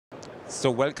So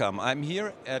welcome. I'm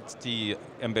here at the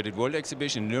Embedded World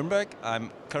exhibition in Nuremberg. I'm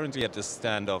currently at the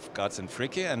stand of Garz and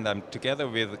Fricke, and I'm together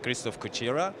with Christoph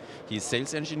Kutzera. He's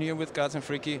sales engineer with Garz and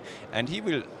Fricke, and he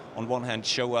will, on one hand,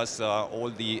 show us all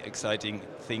the exciting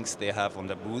things they have on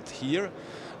the booth here.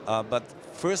 But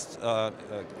first,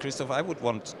 Christoph, I would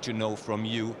want to know from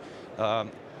you,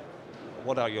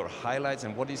 what are your highlights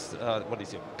and what is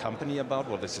your company about?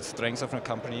 What is the strengths of your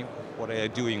company? What are you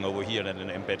doing over here at an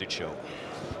embedded show?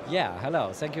 Yeah,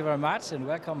 hello. Thank you very much and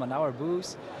welcome on our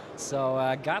booth. So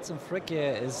Garz and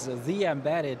Fricke is the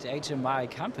embedded HMI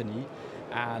company,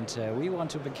 and we want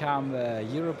to become a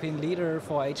European leader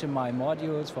for HMI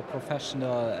modules for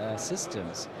professional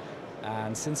systems.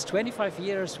 And since 25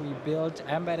 years we build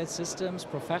embedded systems,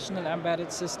 professional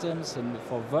embedded systems, and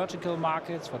for vertical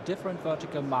markets, for different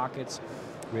vertical markets.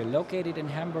 We're located in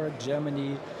Hamburg,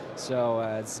 Germany, so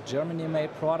it's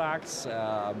Germany-made products.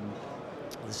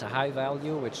 It's a high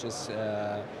value, which is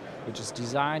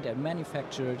designed and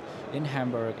manufactured in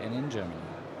Hamburg and in Germany.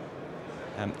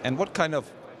 And what kind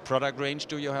of product range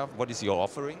do you have? What is your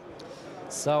offering?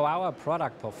 So our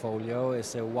product portfolio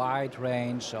is a wide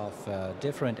range of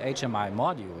different HMI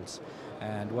modules.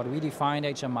 And what we define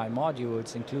HMI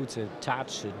modules includes a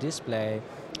touch, a display,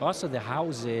 also the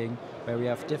housing, where we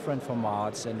have different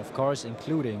formats, and of course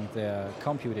including the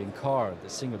computing core, the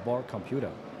single board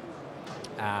computer.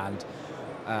 And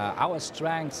our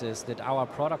strength is that our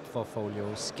product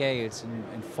portfolio scales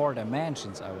in 4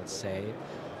 dimensions, I would say.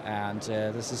 And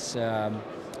this is a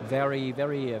very,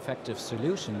 very effective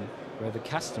solution where the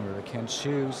customer can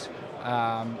choose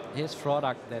his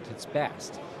product that is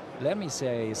best. Let me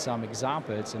say some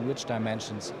examples in which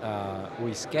dimensions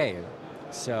we scale.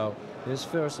 So there's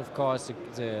first, of course,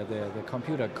 the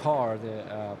computer core,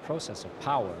 the processor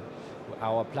power.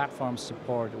 Our platforms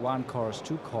support 1 core,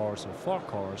 2 cores, or 4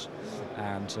 cores,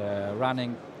 and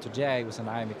running today with an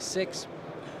IMX6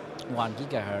 1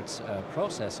 gigahertz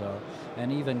processor,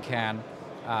 and even can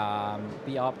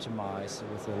be optimized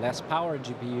with a less power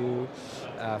GPU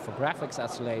for graphics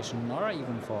acceleration, or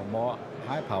even for more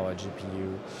high power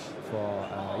GPU for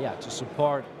to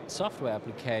support software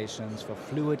applications for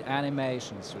fluid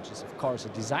animations, which is of course a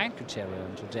design criterion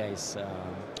in today's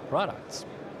products.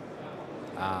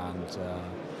 And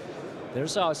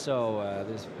there's also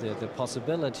the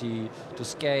possibility to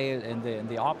scale in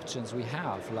the options we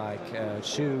have, like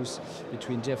choose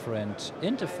between different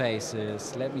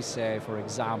interfaces. Let me say, for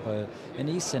example, an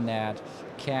Ethernet,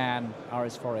 CAN,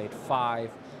 RS485,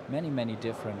 many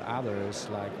different others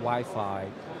like Wi-Fi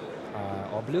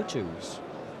or Bluetooth.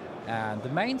 And the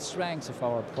main strength of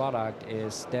our product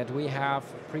is that we have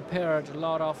prepared a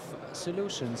lot of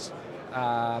solutions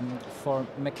for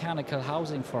mechanical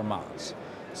housing formats.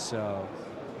 So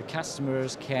the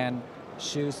customers can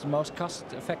choose the most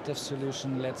cost-effective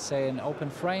solution, let's say an open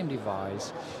frame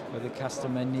device, where the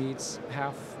customer needs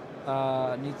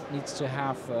to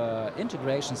have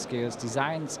integration skills,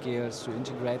 design skills to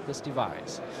integrate this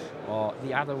device. Or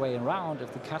the other way around,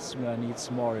 if the customer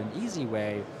needs more an easy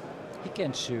way, he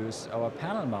can choose our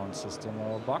panel mount system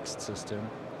or a boxed system,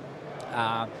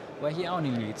 where he only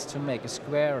needs to make a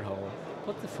square hole,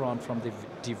 put the front from the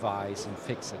device and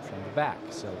fix it from the back.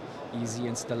 So easy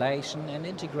installation and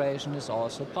integration is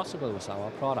also possible with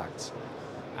our products.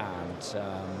 And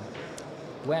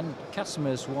when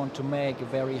customers want to make a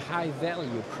very high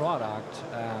value product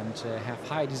and have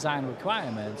high design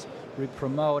requirements, we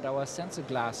promote our sensor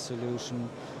glass solution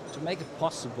to make it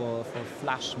possible for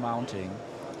flush mounting,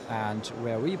 and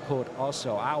where we put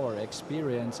also our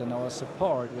experience and our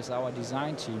support with our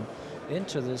design team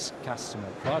into this customer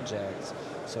projects.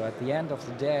 So at the end of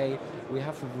the day, we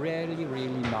have a really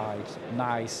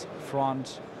nice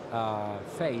front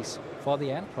face for the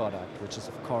end product, which is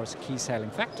of course a key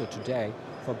selling factor today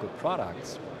for good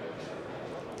products.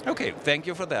 Okay, thank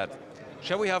you for that.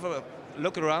 Shall we have a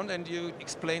look around and you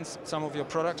explain some of your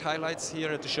product highlights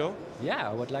here at the show? Yeah,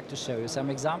 I would like to show you some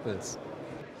examples.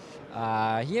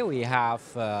 Here we have,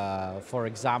 for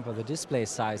example, the display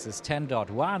size is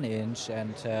 10.1 inch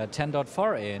and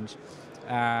 10.4 inch,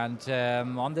 and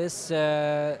on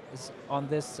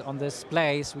this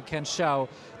place we can show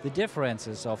the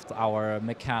differences of our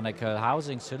mechanical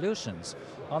housing solutions.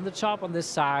 On the top, on this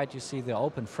side, you see the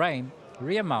open frame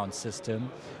rear mount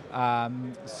system.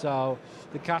 So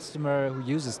the customer who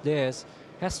uses this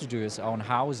has to do his own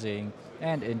housing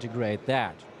and integrate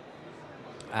that.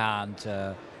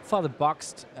 And for the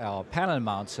boxed panel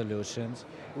mount solutions,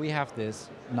 we have this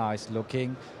nice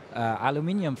looking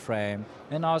aluminum frame,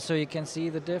 and also you can see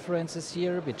the differences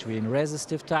here between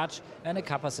resistive touch and a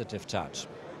capacitive touch.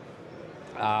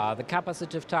 The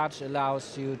capacitive touch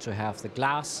allows you to have the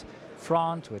glass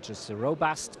front, which is a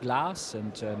robust glass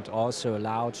and also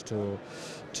allowed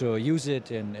to use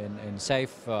it in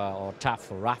safe or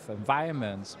tough or rough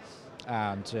environments.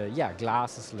 And yeah,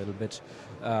 glass is a little bit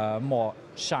more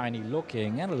shiny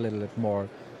looking and a little bit more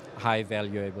high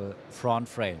valuable front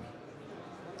frame.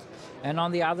 And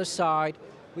on the other side,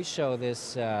 we show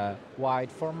this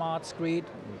wide format screen.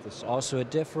 This also a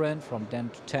different from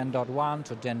 10.1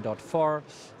 to 10.4,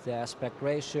 the aspect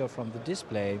ratio from the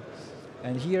display.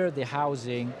 And here the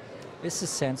housing is a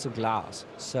sensor glass.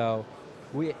 So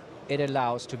it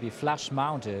allows to be flush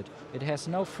mounted. It has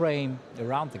no frame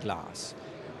around the glass.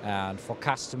 And for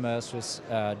customers with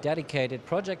dedicated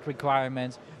project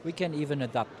requirements, we can even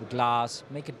adapt the glass,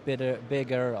 make it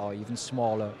bigger or even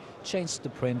smaller, change the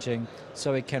printing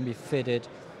so it can be fitted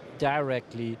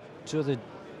directly to the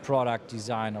product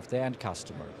design of the end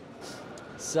customer.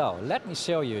 So let me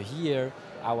show you here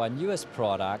our newest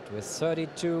product with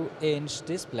 32-inch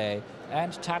display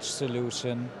and touch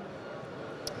solution,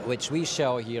 which we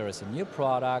show here as a new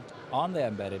product on the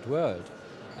embedded world.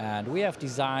 And we have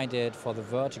designed it for the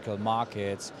vertical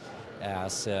markets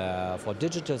as for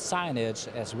digital signage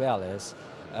as well as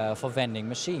for vending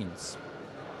machines.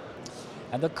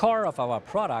 And the core of our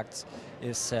products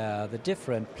is the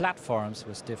different platforms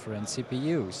with different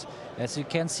CPUs. As you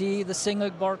can see, the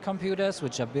single board computers,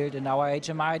 which are built in our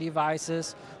HMI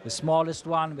devices, the smallest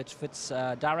one, which fits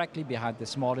directly behind the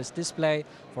smallest display,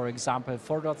 for example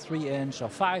 4.3-inch or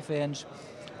 5-inch,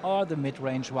 or the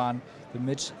mid-range one, the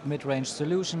mid-range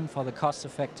solution for the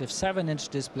cost-effective 7-inch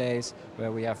displays,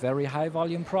 where we have very high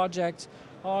volume projects,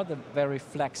 or the very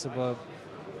flexible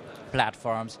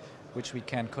platforms which we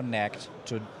can connect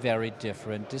to very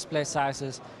different display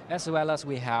sizes, as well as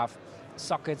we have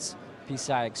sockets,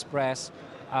 PCI Express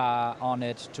on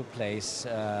it to place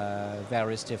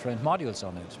various different modules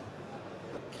on it.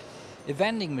 A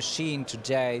vending machine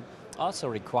today also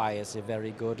requires a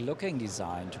very good looking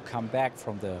design to come back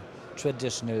from the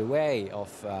traditional way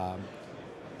of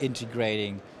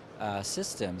integrating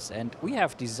systems. And we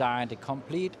have designed a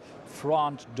complete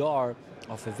front door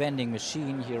of a vending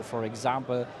machine here, for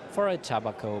example, for a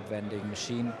tobacco vending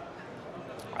machine,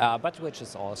 but which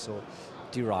is also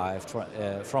derived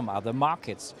from other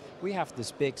markets. We have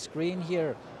this big screen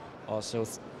here, also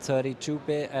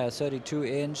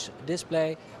 32-inch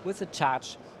display with a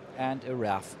touch and a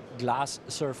rough glass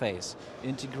surface,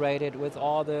 integrated with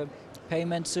all the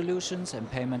payment solutions and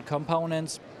payment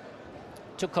components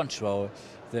to control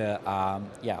the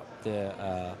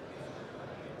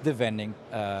vending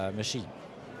machine.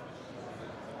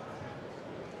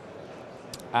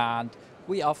 And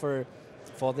we offer,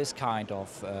 for this kind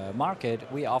of market,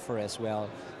 we offer as well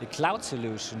a cloud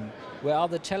solution where all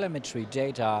the telemetry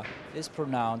data is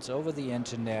pronounced over the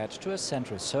internet to a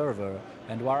central server,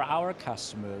 and where our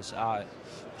customers are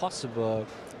possible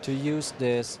to use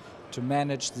this to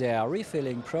manage their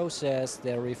refilling process,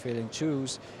 their refilling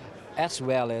queues, as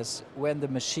well as when the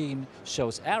machine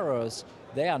shows errors,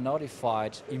 they are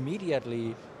notified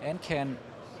immediately and can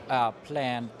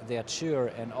plan their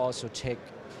tour and also take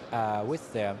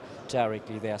with them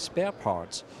directly their spare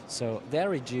parts. So they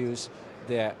reduce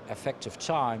their effective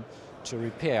time to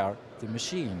repair the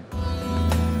machine.